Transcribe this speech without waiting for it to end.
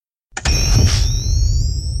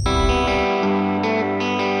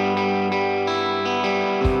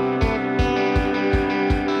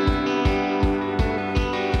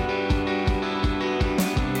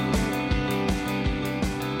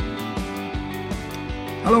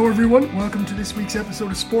Hello everyone, welcome to this week's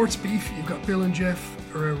episode of Sports Beef. You've got Bill and Jeff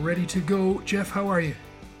ready to go. Jeff, how are you?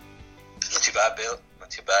 Not too bad, Bill.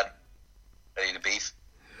 Not too bad. Ready to beef.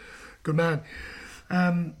 Good man.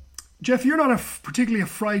 Jeff, you're not particularly a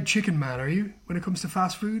fried chicken man, are you, when it comes to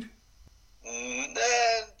fast food? Now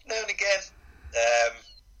and again. It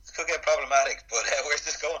could get problematic, but where's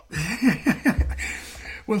this going?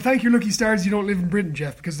 Well, thank your lucky stars you don't live in Britain,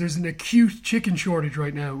 Jeff, because there's an acute chicken shortage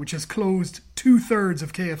right now, which has closed 2/3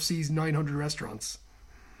 of KFC's 900 restaurants.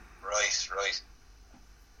 Right.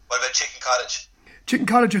 What about Chicken Cottage? Chicken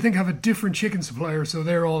Cottage, I think, have a different chicken supplier, so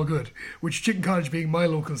they're all good. Which Chicken Cottage being my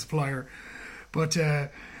local supplier. But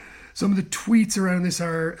some of the tweets around this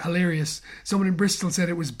are hilarious. Someone in Bristol said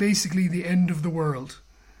it was basically the end of the world.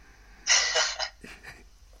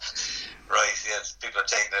 Right, yes. People are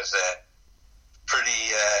taking it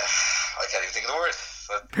pretty... I can't even think of the word.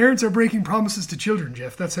 Parents are breaking promises to children,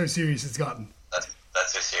 Jeff. That's how serious it's gotten. That's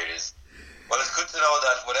how serious. Well, it's good to know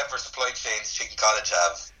that whatever supply chains Chicken Cottage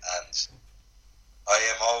have, and I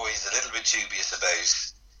am always a little bit dubious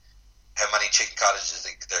about how many chicken cottages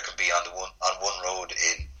there can be on one road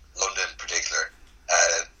in London in particular.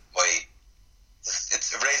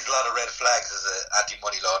 It's raised a lot of red flags as an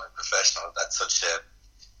anti-money laundering professional that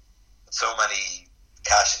so many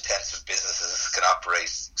cash-intensive businesses can operate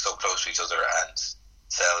so close to each other and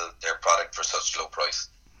sell their product for such low price.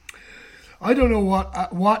 I don't know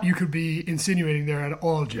what you could be insinuating there at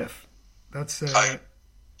all, Jeff. That's yeah.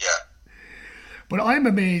 But I'm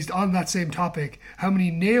amazed on that same topic how many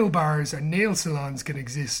nail bars and nail salons can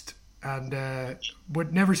exist and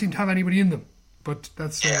would never seem to have anybody in them. But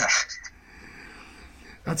that's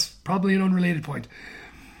probably an unrelated point.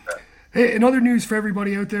 Hey, in other news for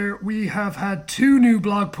everybody out there, we have had 2 new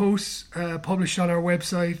blog posts published on our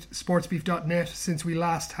website, sportsbeef.net, since we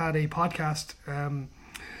last had a podcast.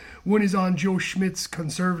 One is on Joe Schmidt's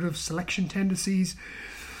conservative selection tendencies,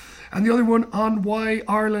 and the other one on why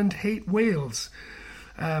Ireland hate Wales.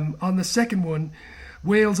 On the second one,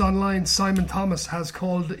 Wales Online Simon Thomas has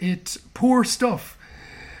called it poor stuff,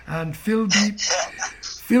 and Phil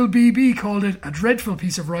BB called it a dreadful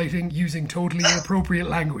piece of writing using totally inappropriate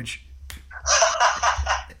language.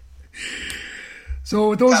 So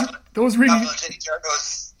with those ringing, not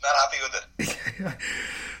happy with it.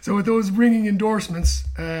 So with those ringing endorsements,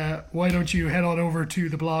 why don't you head on over to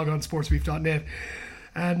the blog on sportsbeef.net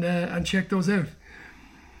and check those out.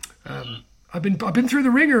 I've been through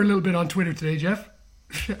the ringer a little bit on Twitter today, Jeff.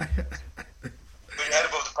 Put your head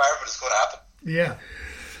above the parapet, it's going to happen. Yeah.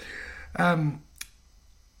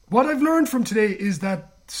 What I've learned from today is that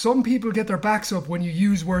some people get their backs up when you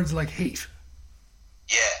use words like hate.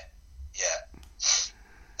 Yeah.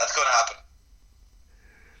 That's going to happen.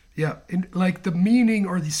 Yeah, like the meaning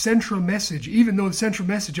or the central message, even though the central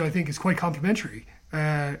message I think is quite complimentary,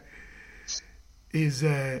 is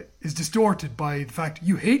distorted by the fact,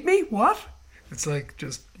 you hate me? What? It's like,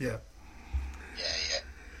 just, yeah.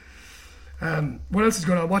 Yeah. What else is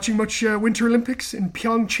going on? Watching much Winter Olympics in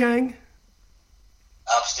Pyeongchang?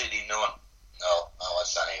 Absolutely none. No, I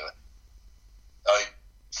watched any of it. I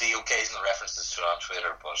see occasional references to it on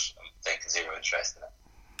Twitter, but I'm taking zero interest in it.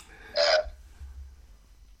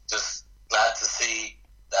 Just glad to see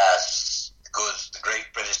that the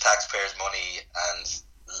great British taxpayers' money and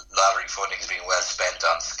lottery funding is being well spent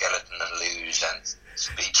on skeleton and luge and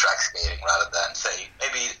speed track skating rather than, say,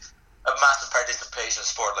 maybe a massive participation in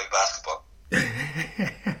sport like basketball.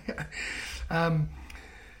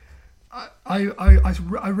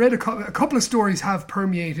 I read a couple of stories have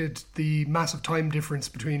permeated the massive time difference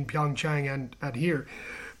between Pyeongchang and here,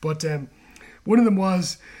 but one of them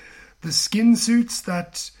was the skin suits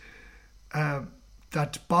that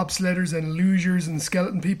bobsledders and lugers and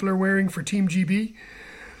skeleton people are wearing for Team GB,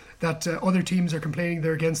 that other teams are complaining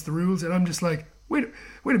they're against the rules, and I'm just like, wait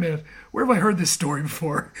a minute, where have I heard this story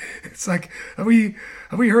before? It's like, have we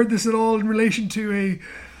heard this at all in relation to a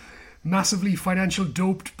massively financial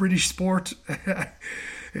doped British sport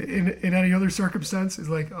in any other circumstance? It's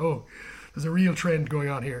like, oh, there's a real trend going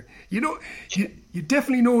on here. You know, you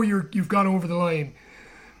definitely know you've gone over the line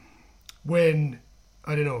when,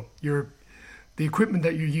 I don't know, the equipment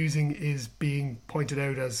that you're using is being pointed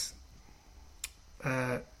out as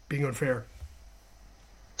being unfair.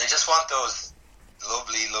 They just want those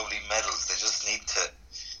lovely medals. They just need to,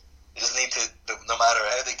 no matter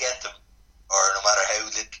how they get them, or no matter how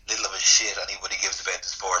little of a shit anybody gives about the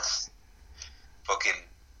sports, fucking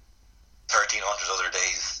 1,300 other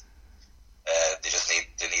days,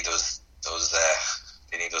 they need those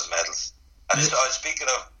medals. And speaking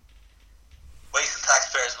of wasting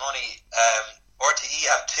taxpayers' money, RTE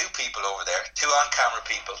have 2 people over there, 2 on-camera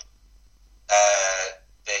people,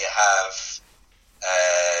 have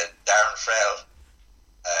Darren Frell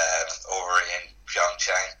over in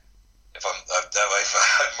Pyeongchang. If I've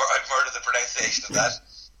murdered the pronunciation of that,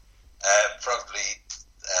 probably,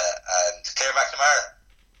 and Claire McNamara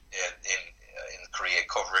in Korea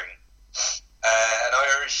covering an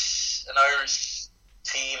Irish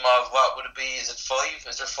team of, what would it be? Is it 5?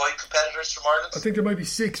 Is there 5 competitors from Ireland? I think there might be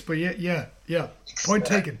 6, but yeah. Point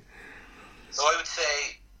taken. So I would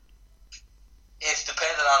say, if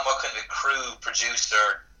depending on what kind of a crew,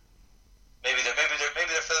 producer, maybe they're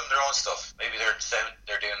filming their own stuff. Maybe they're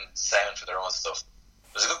doing sound for their own stuff.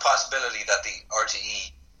 There's a good possibility that the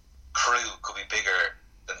RTE crew could be bigger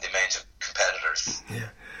than the amount of competitors. Yeah.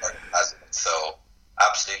 So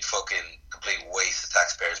absolute fucking complete waste of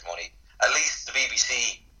taxpayers' money. At least the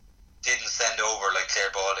BBC didn't send over like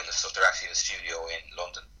Claire Balding and stuff. They're actually in a studio in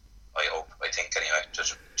London. I think anyway,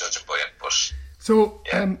 judging by it. But so,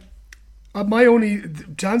 yeah.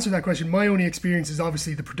 To answer that question, my only experience is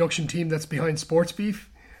obviously the production team that's behind Sports Beef,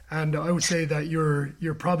 and I would say that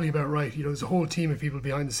you're probably about right. You know, there's a whole team of people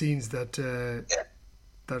behind the scenes that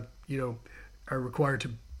that are required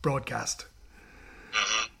to broadcast.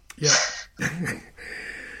 Mm-hmm.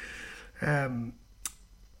 Yeah.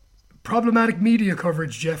 Problematic media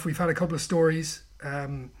coverage, Jeff. We've had a couple of stories.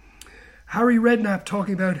 Harry Redknapp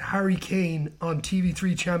talking about Harry Kane on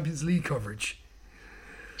TV3 Champions League coverage.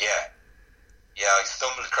 Yeah, I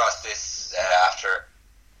stumbled across this after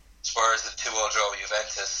Spurs had 2-0 draw with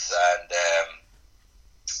Juventus, and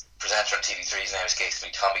presenter on TV3's name escapes me,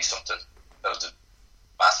 Tommy something. That was a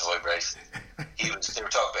massive eyebrows. They were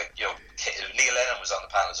talking about, Neil Lennon was on the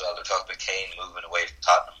panel as well. They were talking about Kane moving away from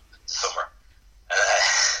Tottenham this summer.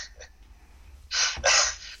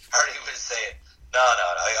 Harry was saying, no,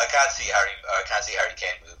 I can't see Harry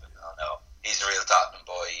Kane moving. No, he's a real Tottenham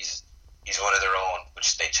boy. He's one of their own,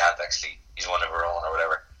 which they chant actually. He's one of our own or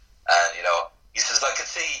whatever. And he says, I can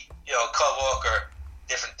see, Kyle Walker,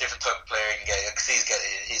 different type of player. I can see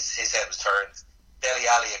his head was turned. Dele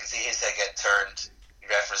Alli, I can see his head get turned. He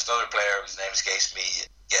referenced another player whose name escapes me.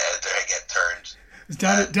 Yeah, their head get turned. It's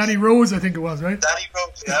Danny Rose, I think it was, right? Danny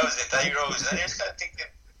Rose, that was it. Danny Rose. And I was kind of thinking,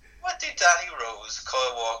 what did Danny Rose,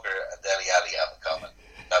 Kyle Walker, and Dele Alli have in common?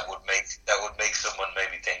 That would make someone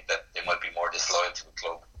maybe think that they might be more disloyal to the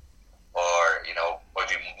club, or might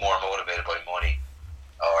be more motivated by money,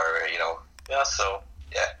 or So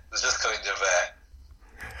yeah, it was just kind of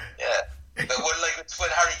But when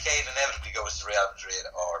Harry Kane inevitably goes to Real Madrid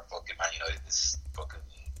or fucking Man United this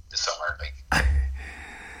summer, like.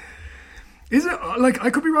 Is it I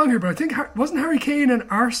could be wrong here, but I think wasn't Harry Kane an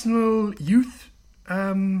Arsenal youth? He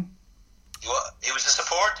was a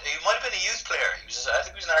support. He might have been a youth player. I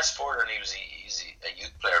think he was an Irish supporter, and he was a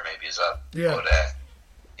youth player maybe as well. Yeah. But,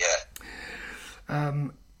 yeah.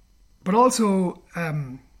 But also,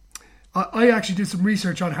 I actually did some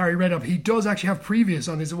research on Harry Redknapp. He does actually have previous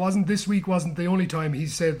on his. This week wasn't the only time he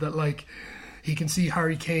said that he can see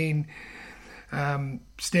Harry Kane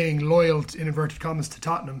staying loyal in inverted commas to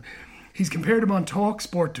Tottenham. He's compared him on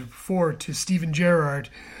TalkSport before to Steven Gerrard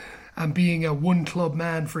and being a one club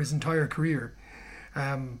man for his entire career.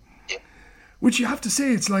 Which you have to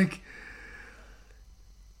say,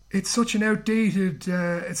 it's such an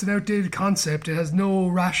outdated concept. It has no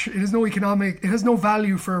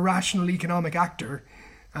value for a rational economic actor.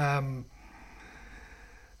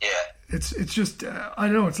 It's just I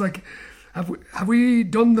don't know. It's like, have we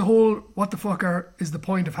done the whole what the fuck is the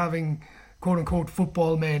point of having quote unquote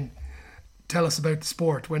football men tell us about the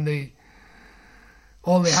sport when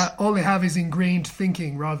all they have is ingrained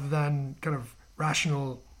thinking rather than kind of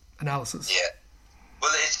rational analysis. Yeah.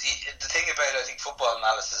 Well, the thing about, I think, football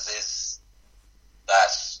analysis is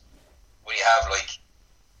that when you have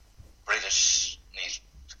British,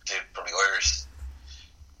 probably Irish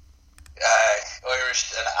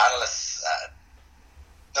analysts,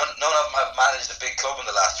 none of them have managed a big club in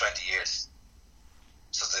the last 20 years.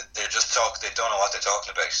 So they're just they don't know what they're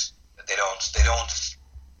talking about.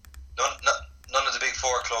 None of the big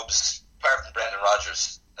four clubs, apart from Brendan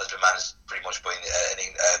Rodgers, has been managed pretty much by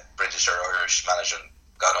any British or Irish manager in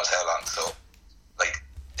God knows how long. So,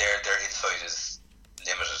 their insight is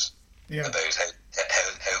limited about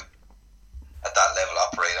how at that level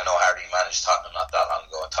operate. I know Harry managed Tottenham not that long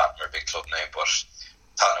ago, and Tottenham are a big club now, but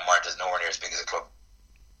Tottenham aren't nowhere near as big as a club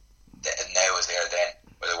now as they are then,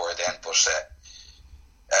 or they were then. But so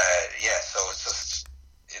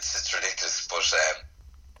it's ridiculous. But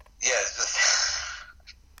it's just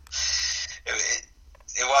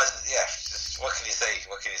it was just what can you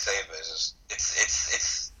say about it?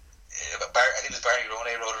 It's I think it was Barry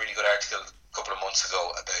Ronay wrote a really good article a couple of months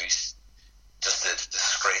ago about just the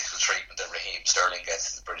disgraceful treatment that Raheem Sterling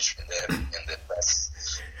gets in the press.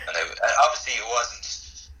 And obviously it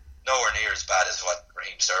wasn't nowhere near as bad as what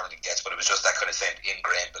Raheem Sterling gets, but it was just that kind of same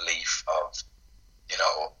ingrained belief of,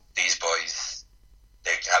 these boys,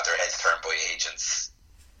 they have their heads turned by agents.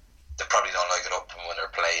 They probably don't like it up when they're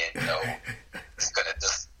playing, It's kind of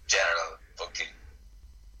just general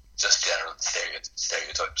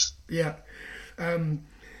stereotypes. Yeah.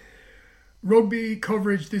 Rugby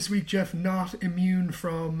coverage this week, Jeff, not immune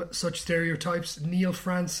from such stereotypes. Neil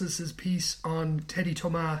Francis's piece on Teddy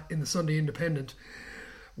Thomas in the Sunday Independent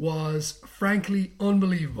was frankly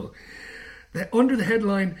unbelievable. Under the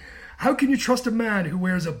headline, "How can you trust a man who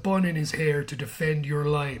wears a bun in his hair to defend your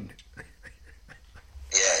line?"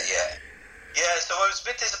 Yeah, so I was a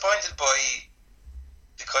bit disappointed by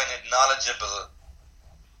the kind of knowledgeable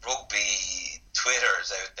rugby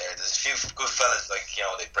Twitters out there. There's a few good fellas, like,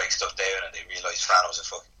 they break stuff down and they realise Fran was a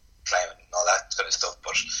fucking clown and all that kind of stuff,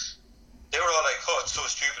 but they were all like, "Oh, it's so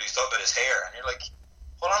stupid, he's talking about his hair," and you're like,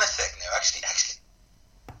 hold on a sec now, actually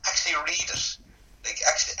read it. Like,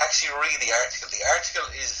 actually read the article. The article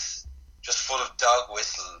is just full of dog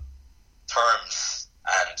whistle terms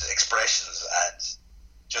and expressions and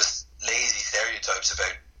just lazy stereotypes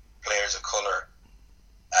about players of colour.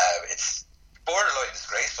 It's borderline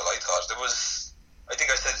disgraceful, I thought. I think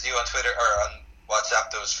I said to you on Twitter or on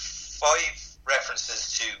WhatsApp, there was 5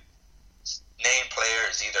 references to named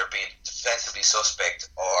players either being defensively suspect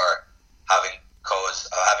or having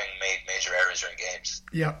made major errors during games.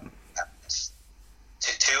 Yeah.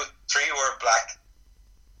 3 were black.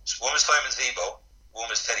 One was Simon Zebo, one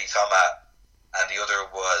was Teddy Thomas, and the other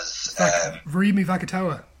was Verimi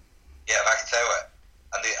Vakatawa. Yeah, Vakatawa.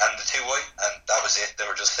 And the 2 white, and that was it. They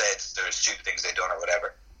were just said there were stupid things they'd done or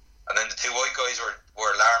whatever. And then the 2 white guys were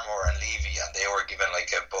Larmore and Levy, and they were given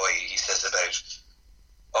like a boy. He says about,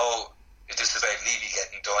 this is about Levy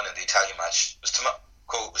getting done in the Italian match. Was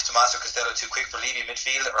Tommaso Costello too quick for Levy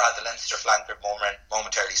midfield, or had the Leinster flanker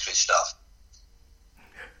momentarily switched off?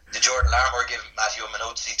 Did Jordan Larmore give Matteo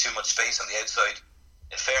Minozzi too much space on the outside?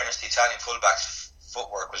 In fairness, the Italian fullback's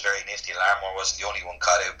footwork was very nifty, and Larmore wasn't the only one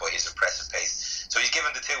caught out by his impressive pace. So he's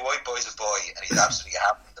given the 2 white boys a boy, and he's absolutely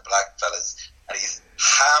hammering the black fellas, and he's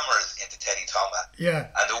hammers into Teddy Thomas.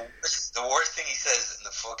 Yeah. And the worst thing he says in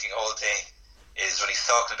the fucking whole thing is when he's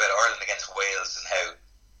talking about Ireland against Wales and how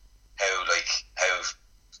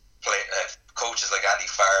coaches like Andy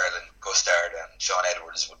Farrell and Gustard and Sean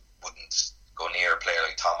Edwards wouldn't go near a player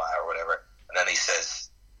like Thomas or whatever. And then he says,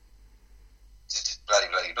 blah,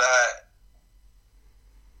 blah, blah, blah.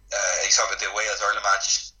 He's talking about the Wales-Ireland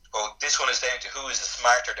match. This one is down to who is the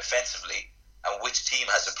smarter defensively and which team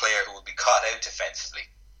has a player who will be caught out defensively.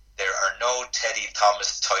 There are no Teddy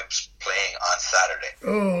Thomas types playing on Saturday.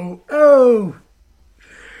 Oh.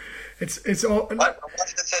 It's all...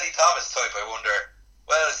 What's the Teddy Thomas type, I wonder?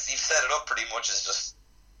 Well, you've set it up pretty much as just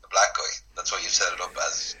the black guy. That's what you've set it up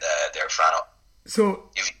as there, Frano. So...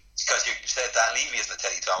 Because you've said Dan Levy isn't the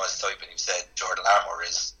Teddy Thomas type, and you've said Jordan Larmore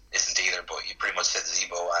isn't either, but you pretty much said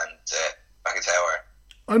Zebo and Vakatawa.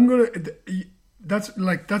 I'm gonna...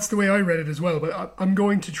 That's the way I read it as well, but I'm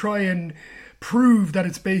going to try and prove that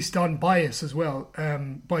it's based on bias as well,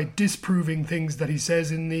 by disproving things that he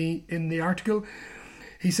says in the article.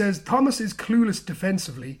 He says Thomas is clueless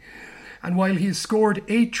defensively, and while he has scored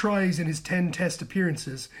 8 tries in his 10 test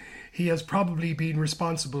appearances, he has probably been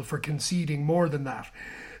responsible for conceding more than that.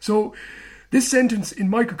 So this sentence in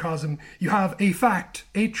microcosm, you have a fact,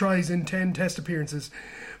 8 tries in 10 test appearances,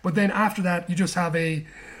 but then after that you just have a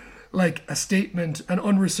statement, an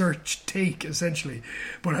unresearched take essentially,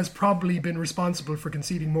 but has probably been responsible for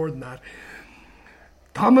conceding more than that.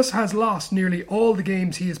 Thomas has lost nearly all the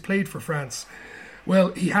games he has played for France.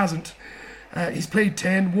 Well, he hasn't. He's played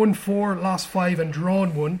 10, won 4, lost 5 and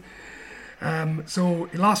drawn 1. So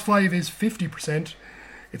lost 5 is 50%.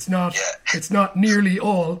 It's not nearly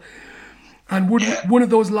all. And one of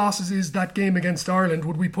those losses is that game against Ireland.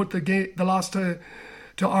 Would we put the loss to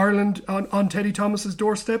Ireland on Teddy Thomas's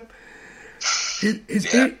doorstep?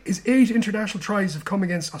 His 8 international tries have come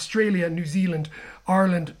against Australia, New Zealand,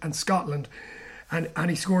 Ireland and Scotland. And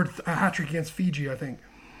he scored a hat-trick against Fiji, I think.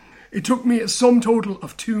 It took me a sum total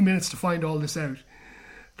of 2 minutes to find all this out.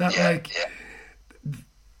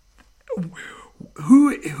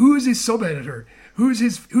 Who is his sub-editor? Who's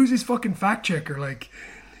his fucking fact checker?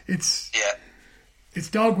 It's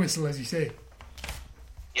dog whistle, as you say.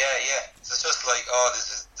 Yeah. It's just like,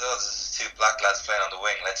 this is 2 black lads playing on the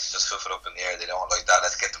wing. Let's just hoof it up in the air. They don't like that.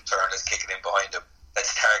 Let's get them turned. Let's kick it in behind them.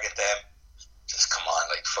 Let's target them. Just come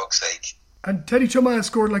on, fuck's sake. And Teddy Thomas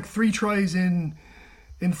scored 3 tries in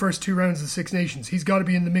in the first 2 rounds of the Six Nations. He's got to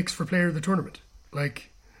be in the mix for player of the tournament.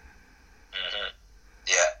 Like,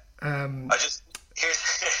 yeah.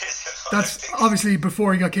 Here's that's obviously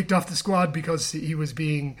before he got kicked off the squad because he was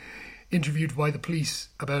being interviewed by the police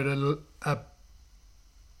about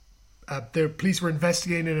the police were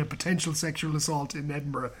investigating a potential sexual assault in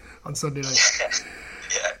Edinburgh on Sunday night.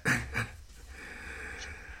 Yeah.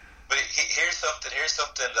 But here's something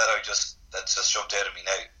that just jumped out at me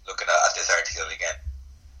now, looking at this article again.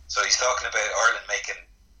 So he's talking about Ireland making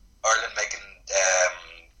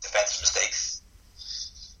defensive mistakes.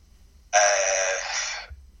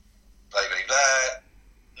 Blah blah blah.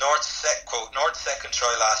 North's second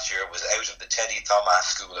try last year was out of the Teddy Thomas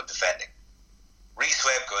school of defending. Reece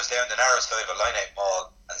Webb goes down the narrow side of a line-out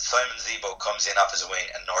maul, and Simon Zebo comes in off his wing,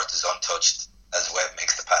 and North is untouched as Webb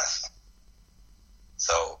makes the pass.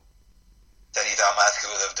 So, Teddy Thomas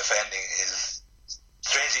school of defending is,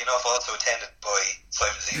 strangely enough, also attended by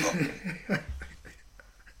Simon Zebo.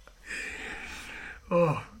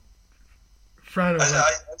 Oh, Frano. I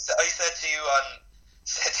said to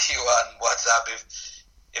you on WhatsApp,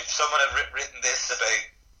 if someone had written this about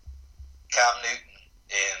Cam Newton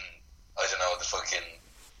in, I don't know,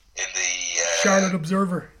 in the Charlotte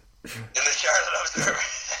Observer. In the Charlotte Observer.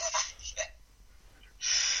 Yeah.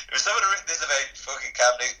 If someone had written this about fucking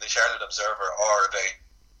Cam Newton, the Charlotte Observer, or about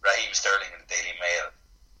Raheem Sterling in the Daily Mail,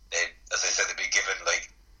 as I said, they'd be given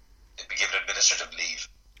administrative leave.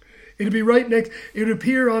 It'd be right next. It would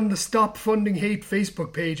appear on the Stop Funding Hate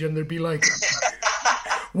Facebook page, and there'd be like,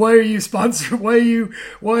 "Why are you sponsored?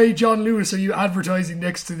 Why John Lewis are you advertising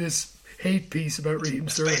next to this hate piece about Raheem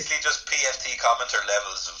Sterling?" It's basically just PFT commenter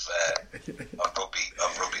levels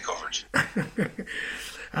of rugby coverage.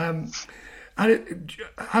 And I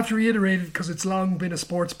have to reiterate it because it's long been a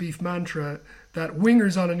Sports Beef mantra that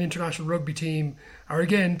wingers on an international rugby team are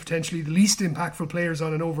again potentially the least impactful players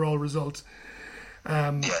on an overall result.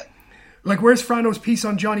 Yeah. Like, where's Frano's piece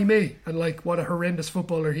on Johnny May and like what a horrendous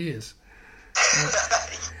footballer he is?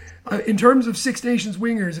 In terms of Six Nations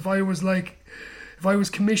wingers, if I was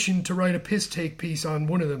commissioned to write a piss take piece on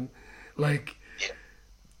one of them, like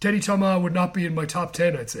Teddy Thomas would not be in my top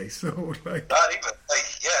 10, I'd say. So like, not even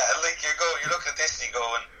and you're looking at this and you go,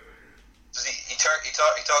 and he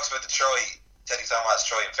talks about the try, Teddy Thomas'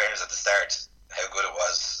 try, in fairness at the start, how good it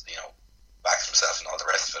was, backs himself and all the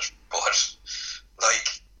rest of it. But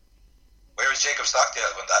like, where was Jacob Stockdale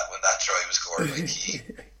when that try was scored? Like he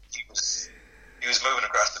was moving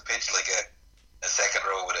across the pitch like a second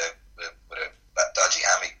row with a dodgy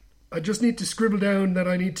hammy. I just need to scribble down that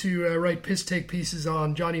I need to write piss take pieces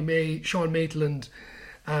on Johnny May, Sean Maitland,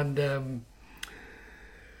 and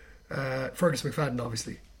Fergus McFadden.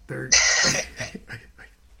 Obviously, they're.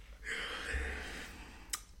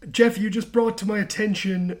 Jeff, you just brought to my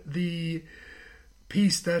attention the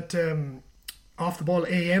piece that Off the Ball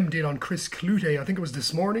AM did on Chris Clute. I think it was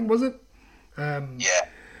this morning, was it? Yeah.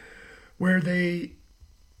 Where they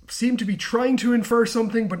seem to be trying to infer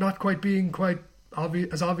something, but not quite being quite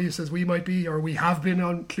obvious as we might be, or we have been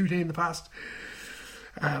on Clute in the past.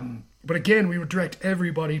 But again, we would direct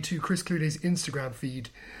everybody to Chris Clute's Instagram feed,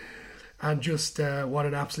 and just what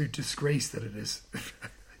an absolute disgrace that it is.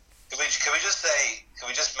 Can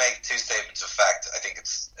we just make two statements of fact? I think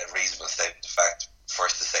it's a reasonable statement of fact.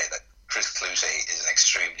 First, to say that Chris Clute is an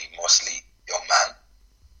extremely muscly young man.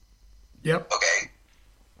 Yep. Okay.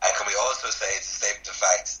 And can we also say it's a statement of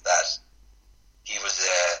fact that he was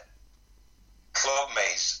a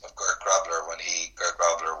clubmate of Gert Grobler when Gert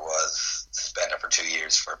Grobler was suspended for 2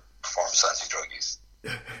 years for performance-enhancing drug use.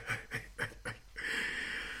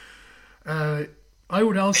 I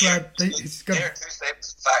would also add he's got. There are two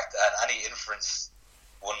statements of fact, and any inference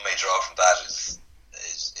one may draw from that is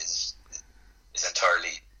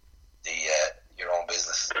entirely your own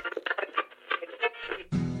business.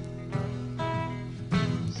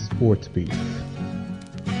 Sports Beef.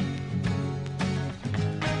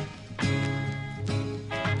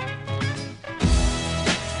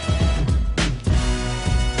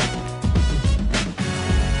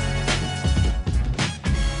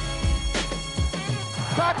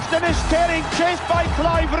 Paxton is tearing, chased by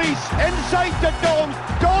Clive Rees, inside the Dome,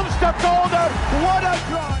 Dome's the corner, what a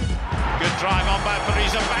drive! Good drive on by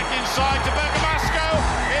Parisa, back inside to Bergamasco,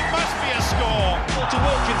 it must be a score! To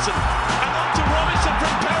Wilkinson, and on to Robinson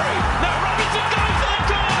from Perry, now Robinson going for the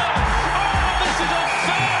corner! Oh, this is a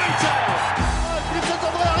fairy tale! Philippe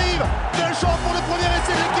Saint-André arrive, quel champ pour le premier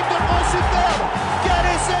essai de l'équipe de France, superbe! Quel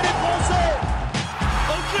essai des Français!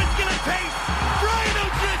 O'Driscoll at pace, Brian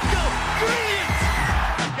O'Driscoll, brilliant!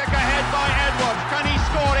 Kick ahead by Edwards. Can he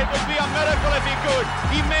score? It would be a miracle if he could.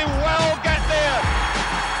 He may well get there.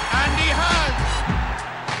 And he has.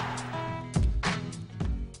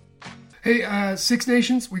 Hey, Six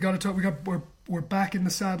Nations, we got to talk. We're back in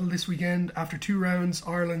the saddle this weekend after 2 rounds.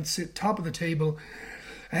 Ireland sit top of the table,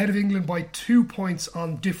 ahead of England by 2 points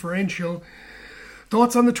on differential.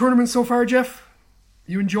 Thoughts on the tournament so far, Jeff?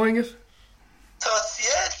 You enjoying it?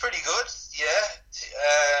 Yeah, it's pretty good. Yeah,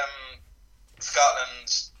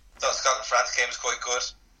 Scotland-France game was quite good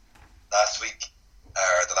last week,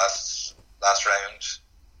 or the last round.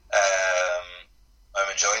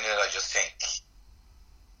 I'm enjoying it.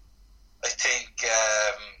 I think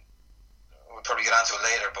we'll probably get onto it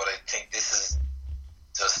later, but I think this is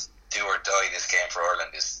just do or die. This game for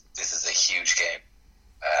Ireland this is a huge game.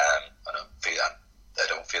 I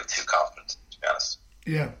don't feel too confident, to be honest.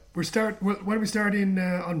 Yeah, why don't we start in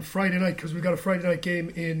on Friday night, because we've got a Friday night game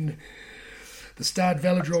in the Stade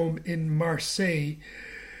Velodrome in Marseille.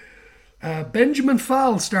 Benjamin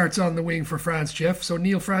Fall starts on the wing for France, Jeff. So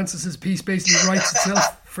Neil Francis's piece basically writes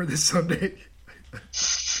itself for this Sunday.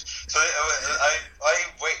 So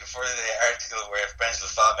I'm waiting for the article where if Benjamin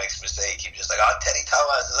Fall makes a mistake, he's just like, "Oh, Teddy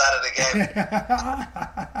Thomas is at it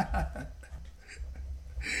again."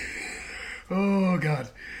 Oh God.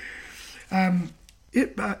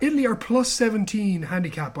 Italy are plus 17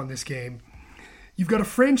 handicap on this game. You've got a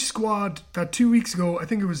French squad that 2 weeks ago, I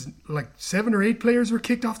think it was like 7 or 8 players were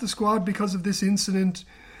kicked off the squad because of this incident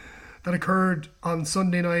that occurred on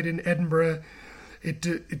Sunday night in Edinburgh.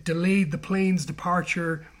 It delayed the plane's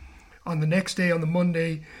departure on the next day, on the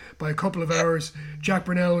Monday, by a couple of hours. Jack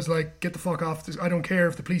Brunel was like, "Get the fuck off this. I don't care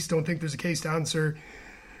if the police don't think there's a case to answer.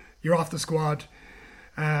 You're off the squad."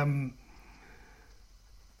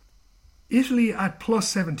 Italy at plus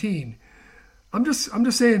 17. I'm just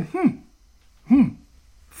saying,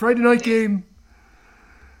 Friday night game.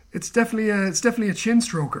 It's definitely a chin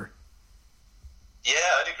stroker.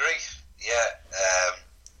 Yeah, I'd agree. Yeah,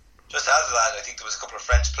 just to add to that, I think there was a couple of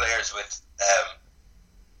French players with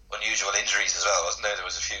unusual injuries as well, wasn't there? There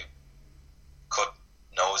was a few cut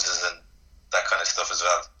noses and that kind of stuff as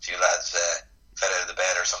well. A few lads fell out of the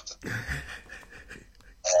bed or something.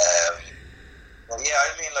 Well, yeah,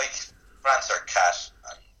 I mean, like, France are cat,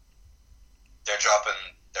 and they're dropping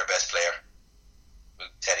their best player,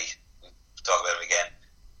 Teddy. We'll talk about him again.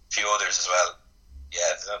 A few others as well.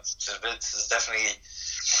 Yeah, it's definitely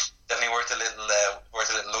worth a little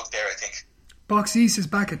look there, I think. Box East is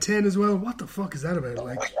back at 10 as well. What the fuck is that about? Oh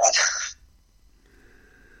like, my God.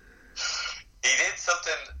 He did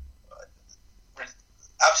something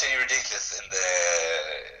absolutely ridiculous in the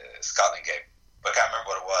Scotland game, but I can't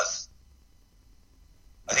remember what it was.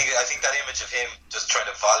 I think that image of him just trying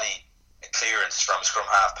to volley a clearance from scrum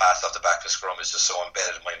half pass off the back of the scrum is just so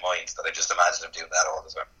embedded in my mind that I just imagine him doing that all the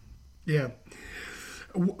time. Yeah.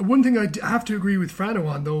 One thing I have to agree with Frano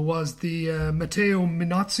on, though, was the Matteo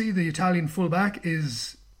Minozzi, the Italian fullback,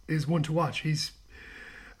 is one to watch. He's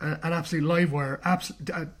an absolute live wire.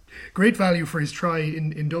 Great value for his try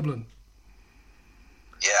in Dublin.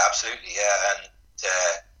 Yeah, absolutely. Yeah, and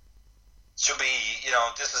should be,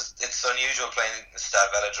 it's unusual playing in the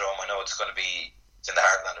Stade Velodrome. I know it's in the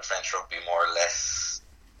heartland of French rugby, more or less,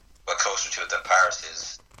 but closer to it than Paris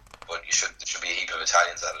is. But there should be a heap of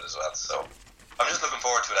Italians at it as well. So I'm just looking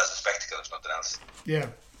forward to it as a spectacle, if nothing else. Yeah.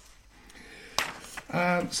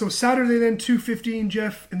 So Saturday then, 2:15,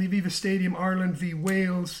 Jeff, in the Aviva Stadium, Ireland v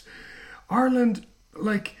Wales. Ireland,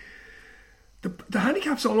 like, the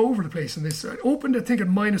handicap's all over the place in this. It opened, I think, at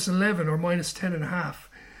 -11 or -10.5.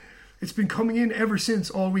 It's been coming in ever since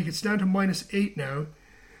all week. It's down to -8 now.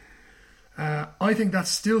 I think that's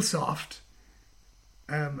still soft.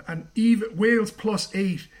 And Wales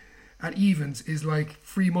 +8 at evens is like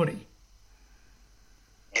free money.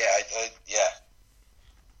 Yeah,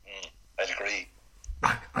 I'd agree.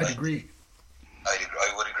 I'd agree. I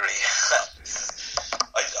would agree.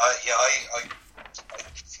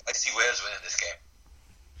 I see Wales winning this game.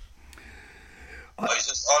 All I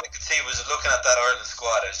could see was looking at that Ireland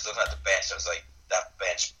squad. I was looking at the bench. I was like, that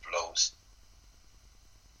bench blows.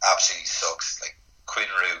 Absolutely sucks. Like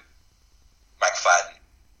Quinn-Roux, McFadden.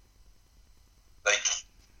 Like,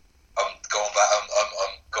 I'm going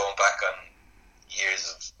back on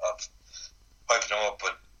years of hyping him up,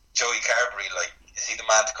 but Joey Carberry, like, is he the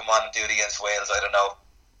man to come on and do it against Wales? I don't know.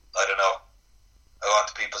 I want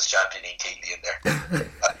the people's champion Ian Keatley in there.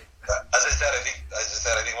 As I said, I think I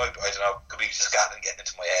don't know. Could be just Gatland getting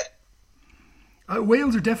into my head.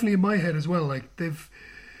 Wales are definitely in my head as well. Like,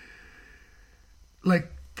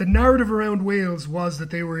 the narrative around Wales was that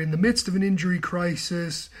they were in the midst of an injury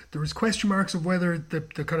crisis. There was question marks of whether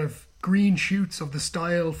the kind of green shoots of the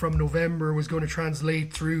style from November was going to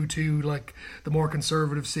translate through to like the more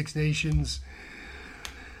conservative Six Nations.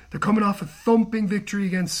 They're coming off a thumping victory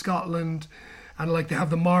against Scotland, and like they have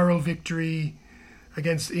the moral victory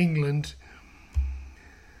against England.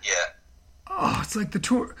 Yeah. Oh, it's like the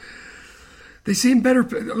tour. They seem better.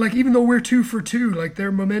 Like even though we're 2 for 2, like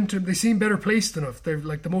their momentum, they seem better placed enough. They've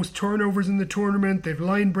like the most turnovers in the tournament. They've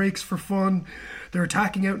line breaks for fun. They're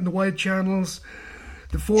attacking out in the wide channels.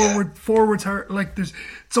 The forwards are like there's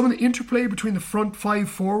some of the interplay between the front 5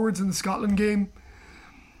 forwards in the Scotland game.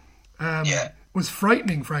 Was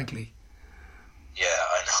frightening, frankly. Yeah,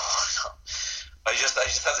 I know. I just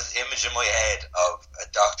have this image in my head of a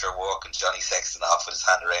doctor walking Johnny Sexton off with his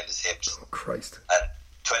hand around his hips. Oh, Christ. And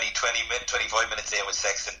 25 minutes in with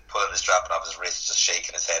Sexton pulling the strap off his wrist, just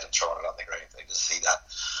shaking his head and throwing it on the ground. I see that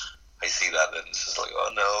and it's just like,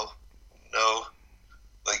 oh no.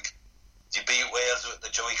 Like, you beat Wales with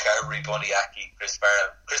the Joey Carberry, Bunny Aki, Chris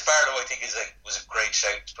Barlow. Chris Barlow, I think, was a great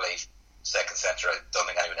shout to play second centre. I don't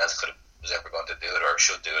think anyone else was ever going to do it or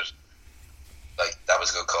should do it. Like, that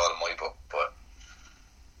was a good call in my book, but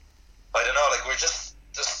I don't know, like, we're just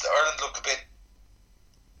Ireland look a bit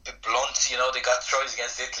blunt, you know. They got tries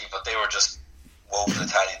against Italy, but they were just woeful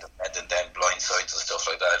Italian defending them blindsides and stuff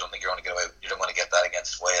like that. I don't think you're going to get away. You don't want to get that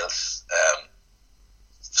against Wales.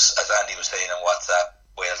 As Andy was saying on WhatsApp,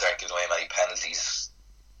 Wales aren't giving away many penalties.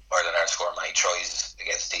 Ireland aren't scoring many tries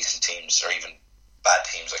against decent teams or even bad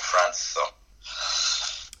teams like France. So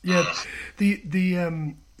yeah,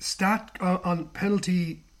 the stat on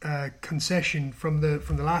penalty concession from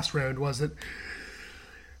the last round was that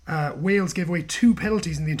Wales gave away 2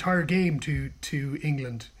 penalties in the entire game to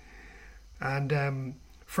England, and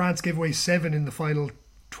France gave away 7 in the final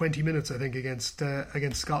 20 minutes, I think, against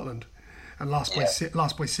Scotland, and lost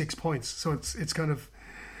by 6 points. So it's kind of,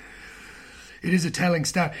 it is a telling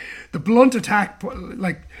stat. The blunt attack,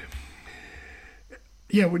 like,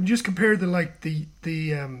 yeah, when you just compare the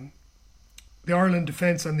Ireland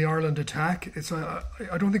defence and the Ireland attack, it's I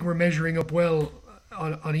don't think we're measuring up well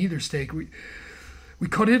on either stake. We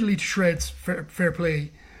cut Italy to shreds, fair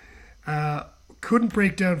play. Couldn't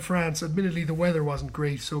break down France. Admittedly, the weather wasn't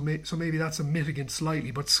great, so maybe that's a mitigant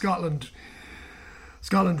slightly. But Scotland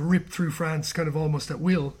ripped through France kind of almost at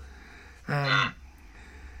will. And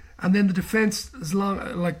then the defence, as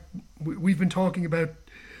long like we've been talking about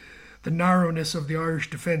the narrowness of the Irish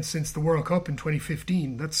defence since the World Cup in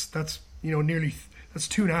 2015. That's nearly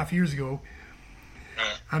 2.5 years ago,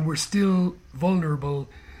 and we're still vulnerable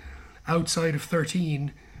outside of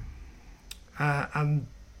 13, and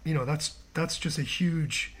that's just a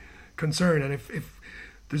huge concern. And if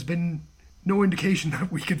there's been no indication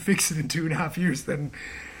that we can fix it in 2.5 years, then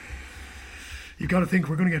you got to think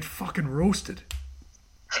we're going to get fucking roasted.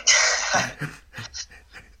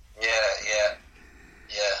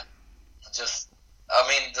 Yeah. Just, I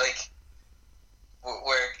mean, like,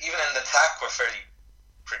 we're even in the attack, we're fairly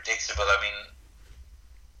predictable. I mean,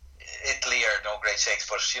 Italy are no great shakes,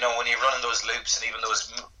 but when you're running those loops and even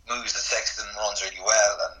those moves that Sexton runs really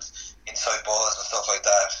well and inside balls and stuff like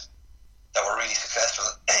that were really successful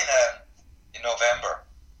in November.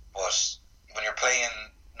 But when you're playing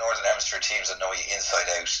Northern Hemisphere teams that know you inside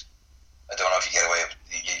out, I don't know if you get away.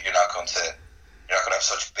 You're not going to have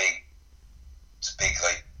such big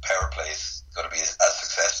like power plays. Going to be as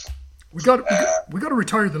successful. We got to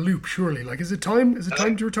retire the loop, surely. Like, is it time? Is it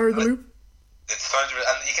time to retire the loop? It's time to,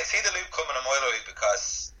 and you can see the loop coming a mile away,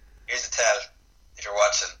 because here's the tell if you're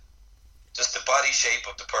watching. Just the body shape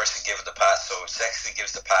of the person giving the pass. So if Sexton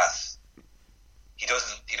gives the pass, he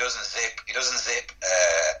doesn't zip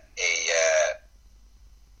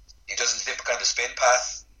a kind of spin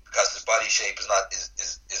pass, because his body shape is not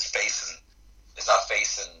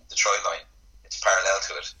facing the try line. It's parallel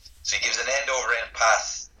to it. So he gives an end over end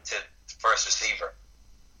pass to the first receiver,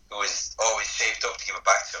 who is always shaped up to give it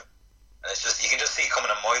back to him. And it's just, you can just see it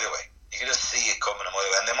coming a mile away. You can just see it coming a mile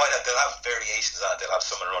away. And they'll have variations on it. They'll have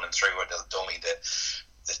someone running through where they'll dummy the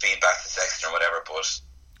feed back to Sexton or whatever, but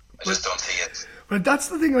I just don't see it. But that's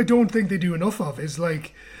the thing I don't think they do enough of, is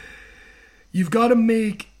like, you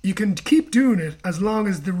can keep doing it as long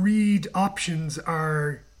as the read options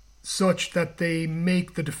are such that they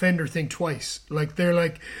make the defender think twice. Like, they're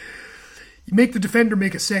like, you make the defender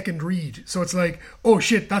make a second read. So it's like, oh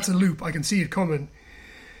shit, that's a loop, I can see it coming.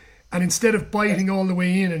 And instead of biting all the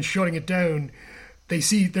way in and shutting it down,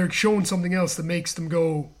 they're showing something else that makes them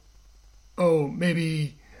go, oh,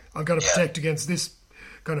 maybe I've got to protect against this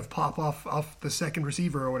kind of pop off the second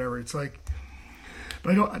receiver or whatever. It's like,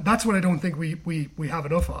 but that's what I don't think we have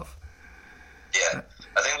enough of. Yeah,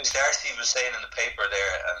 I think Darcy was saying in the paper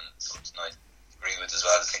there, and something I agree with as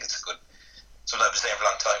well. I think it's a good, something I've been saying for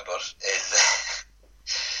a long time, but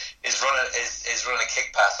is running a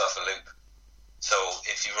kick pass off a loop. So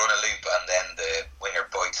if you run a loop and then the winger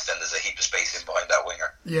bites, then there's a heap of the space in behind that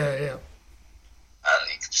winger. Yeah. And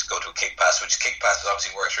he could just go to a kick pass, which kick pass has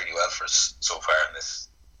obviously worked really well for us so far in this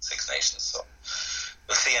Six Nations. So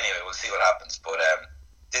we'll see anyway. We'll see what happens. But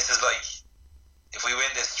this is like, if we win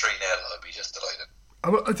this 3-0, I'll be just delighted.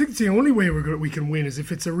 I think it's the only way we can win is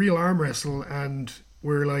if it's a real arm wrestle and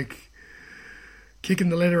we're like kicking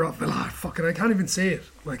the leather off. Fuck it, I can't even say it.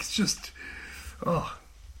 Like, it's just,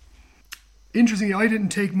 Interestingly, I didn't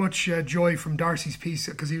take much joy from Darcy's piece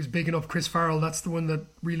because he was bigging up Chris Farrell. That's the one that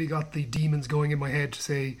really got the demons going in my head to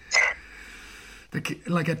say,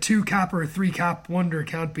 like a 2-cap or a 3-cap wonder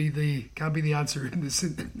can't be the answer in this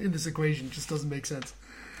equation. It just doesn't make sense.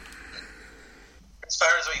 As far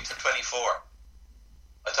as he took 24,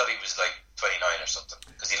 I thought he was like 29 or something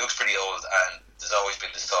because he looks pretty old, and there's always been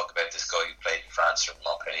this talk about this guy who played in France or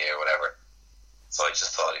Montpellier or whatever. So I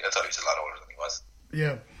thought he was a lot older than he was.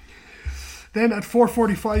 Yeah. Then at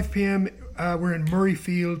 4:45 p.m, we're in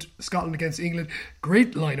Murrayfield, Scotland against England.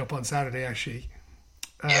 Great lineup on Saturday, actually.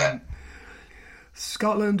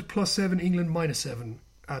 Scotland +7, England -7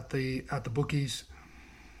 at the bookies.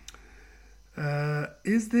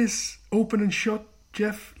 Is this open and shut,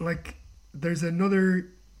 Jeff? Like, there's another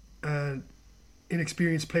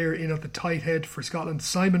inexperienced player in at the tight head for Scotland,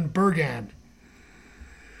 Simon Bergan,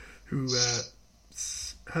 who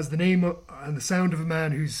has the name and the sound of a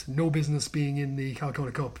man who's no business being in the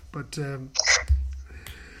Calcutta Cup. But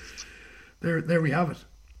there we have it.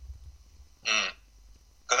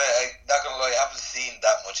 But I'm not going to lie, I haven't seen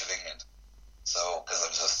that much of England. So, because I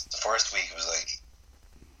was just, the first week it was like,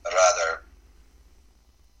 I'd rather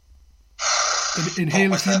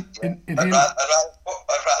inhale. I'd rather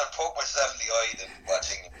poke myself in the eye than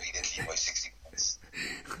watch England beat Italy by 60 points.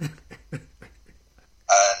 And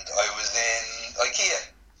I was in IKEA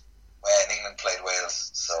when England played Wales,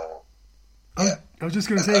 so yeah. I was just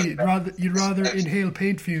going to say you'd rather inhale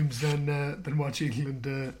paint fumes than watch England.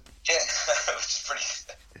 Yeah, which is pretty.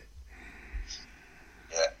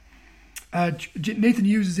 Yeah. Nathan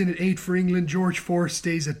Hughes is in at 8 for England. George Force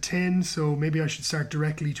stays at 10. So maybe I should start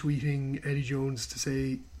directly tweeting Eddie Jones to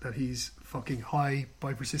say that he's fucking high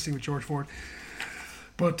by persisting with George Force.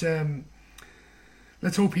 But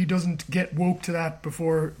let's hope he doesn't get woke to that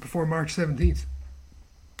before March 17th.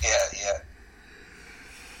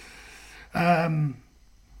 Yeah.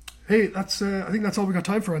 Hey, that's I think that's all we got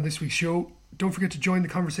time for on this week's show. Don't forget to join the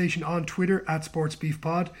conversation on Twitter at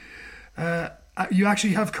SportsBeefPod. You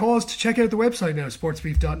actually have cause to check out the website now,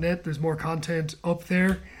 sportsbeef.net. There's more content up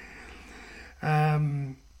there.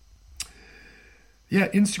 Instagram,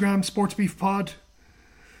 SportsBeefPod.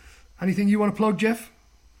 Anything you want to plug, Jeff?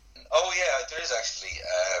 Oh yeah, there is actually.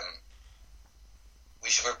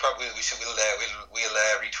 We'll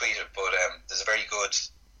retweet it, but there's a very good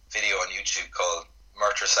video on YouTube called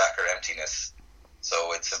Mertesacker Emptiness.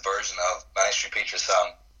 So it's a version of Manic Street Preacher's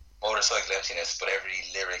song Motorcycle Emptiness, but every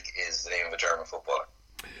lyric is the name of a German footballer.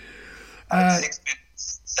 It's 6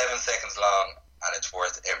 minutes, 7 seconds long, and it's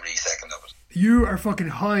worth every second of it. You are fucking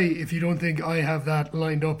high if you don't think I have that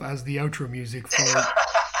lined up as the outro music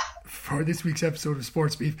for this week's episode of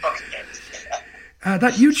Sports Beef.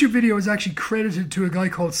 That YouTube video is actually credited to a guy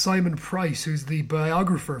called Simon Price, who's the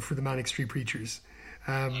biographer for the Manic Street Preachers.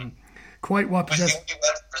 Quite what possessed... The only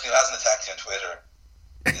person who hasn't attacked you on Twitter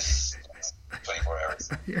is 24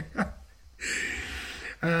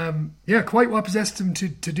 hours. Quite what possessed him to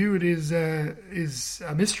do it is a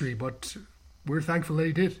mystery, but we're thankful that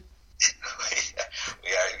he did.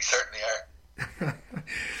 We certainly are.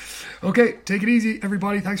 Okay, take it easy,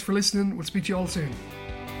 everybody. Thanks for listening. We'll speak to you all soon.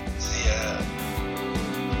 See ya.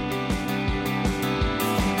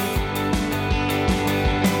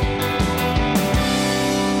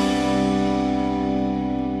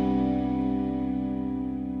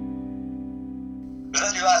 Was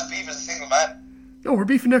that your last beef as a single man? No, we're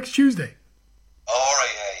beefing next Tuesday. Oh,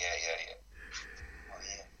 right, yeah. Oh,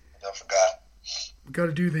 yeah, I forgot. We've got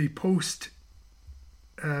to do the post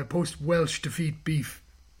Welsh defeat beef.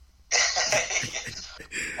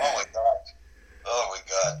 Oh my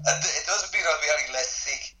god. And it doesn't mean I'll be any less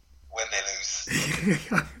sick when they lose.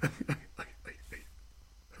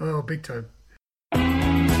 Oh, big time.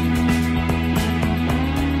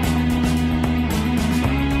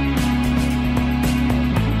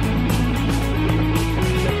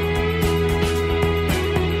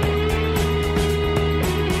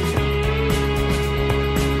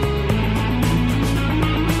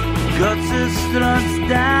 Struts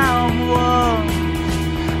down walls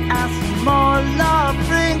as more love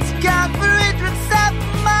brings God for it with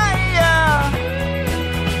Sapphire.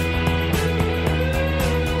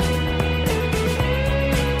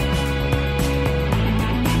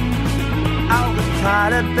 I'll get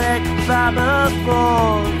tired back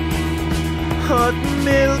Babelford Hot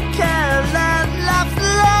milk and love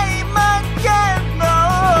lemon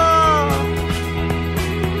candle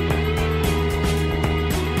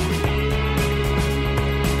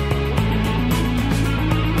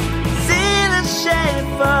See the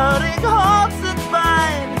schäfering Holz and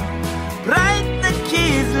Bein Breit the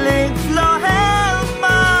Kiesling Floor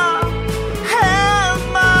Helmer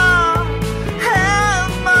Helmer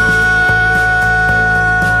Helmer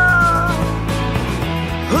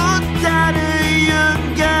Huttade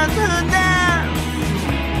jungen hunden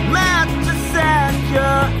Med to sack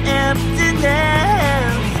your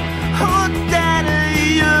emptiness Huttade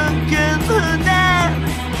jungen hunden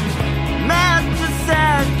Med to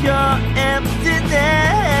sack your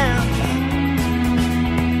emptiness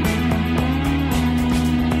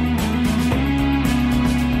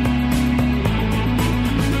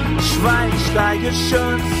Schweinsteiger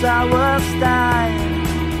schon Sauerstein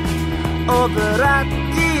Overat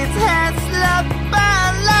dit hässla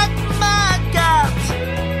ballag magat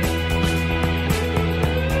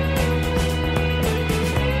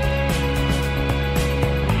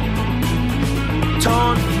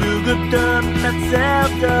Tonflüge dömmet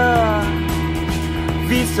selber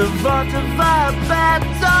Wie så Worte var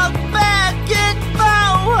bett och vägen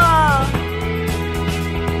bauer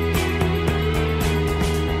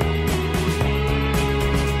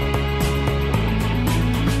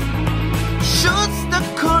Schutz der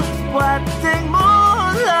Kunst, Watting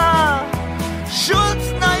Muller Schutz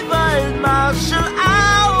Neuwald, Marshall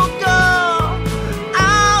Auge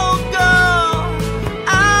Auge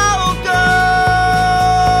Auge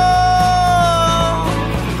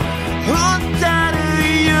Hunderte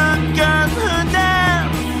jungen Hunden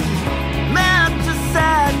Meant to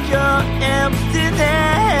sack your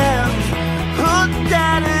emptiness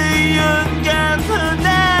Hunderte jungen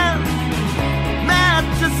Hunden Meant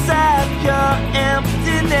to sack your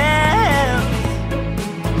emptiness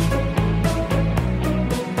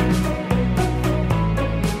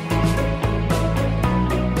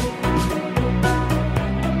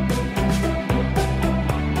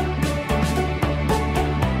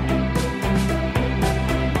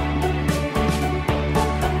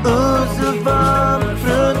Usevan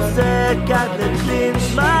frunse gadde klins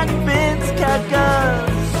magvins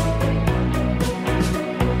kagas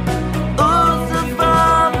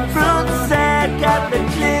Usevan frunse gadde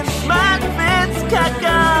klins magvins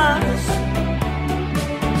kagas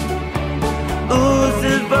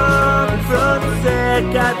Usevan frunse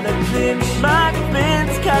gadde klins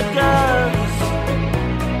magvins kagas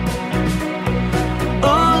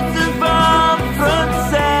Usevan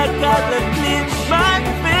frunse gadde klins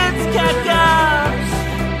magvins kagas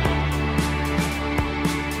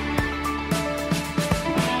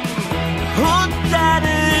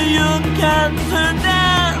Hunderte jungen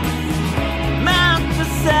hunden Meant to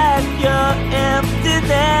sack your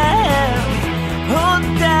emptiness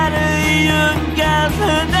Hunderte jungen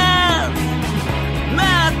hunden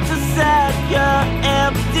Meant to sack your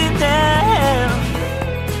emptiness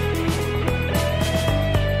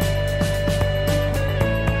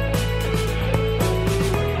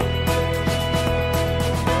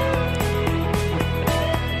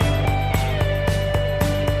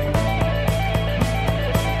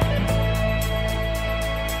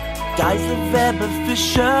Geiselweber,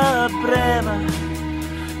 Fischer, Bremer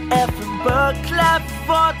Effenberg,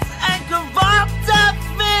 Klappfurt, ein geworter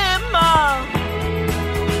Wimmer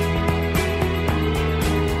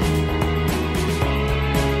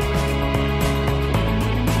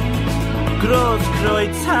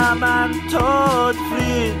Großkreuz, Hamann, Tod,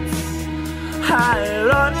 Fritz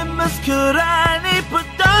Hieronymus, Kurani